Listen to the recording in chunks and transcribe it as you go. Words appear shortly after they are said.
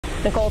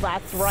Nicole,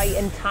 that's right,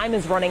 and time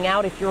is running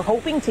out. If you're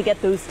hoping to get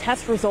those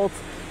test results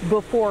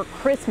before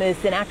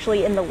Christmas, and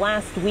actually in the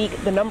last week,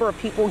 the number of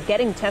people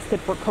getting tested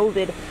for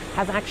COVID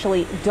has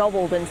actually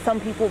doubled, and some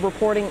people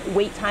reporting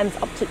wait times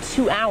up to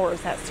 2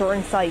 hours at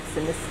certain sites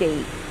in the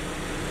state.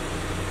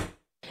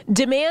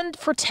 Demand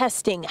for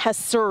testing has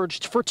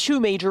surged for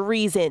two major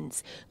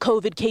reasons.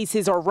 COVID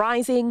cases are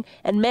rising,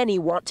 and many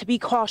want to be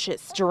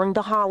cautious during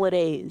the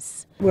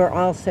holidays. We're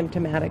all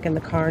symptomatic in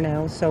the car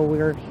now, so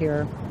we're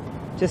here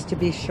just to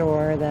be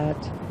sure that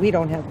we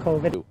don't have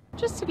COVID.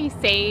 Just to be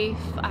safe,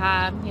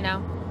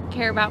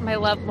 care about my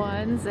loved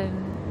ones,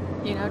 and,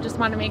 just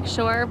want to make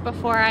sure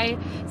before I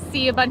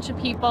see a bunch of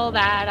people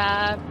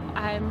that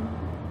I'm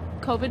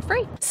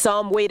COVID-free.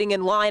 Some waiting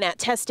in line at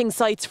testing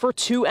sites for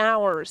 2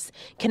 hours.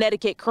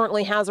 Connecticut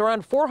currently has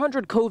around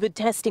 400 COVID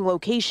testing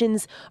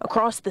locations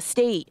across the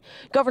state.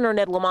 Governor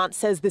Ned Lamont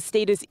says the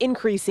state is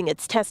increasing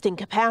its testing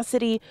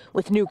capacity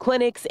with new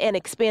clinics and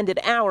expanded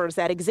hours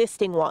at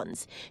existing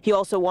ones. He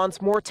also wants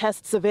more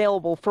tests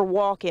available for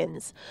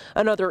walk-ins.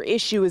 Another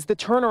issue is the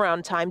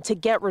turnaround time to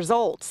get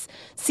results.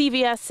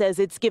 CVS says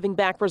it's giving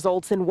back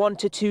results in 1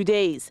 to 2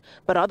 days,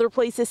 but other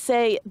places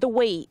say the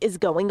wait is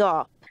going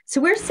up. So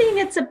we're seeing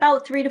it's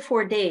about 3 to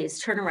 4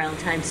 days turnaround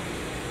times.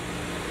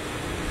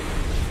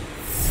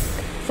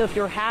 So if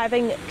you're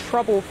having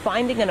trouble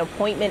finding an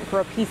appointment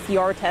for a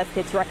PCR test,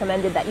 it's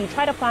recommended that you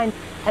try to find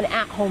an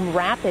at-home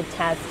rapid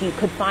test. You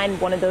could find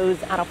one of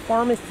those at a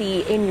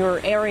pharmacy in your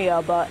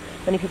area, but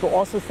many people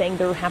also saying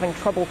they're having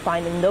trouble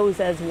finding those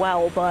as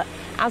well. But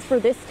as for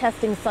this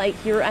testing site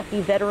here at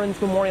the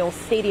Veterans Memorial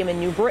Stadium in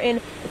New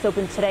Britain, it's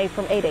open today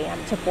from 8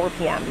 a.m. to 4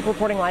 p.m.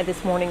 Reporting live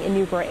this morning in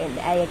New Britain,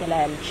 Aya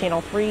Galel,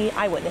 Channel 3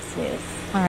 Eyewitness News.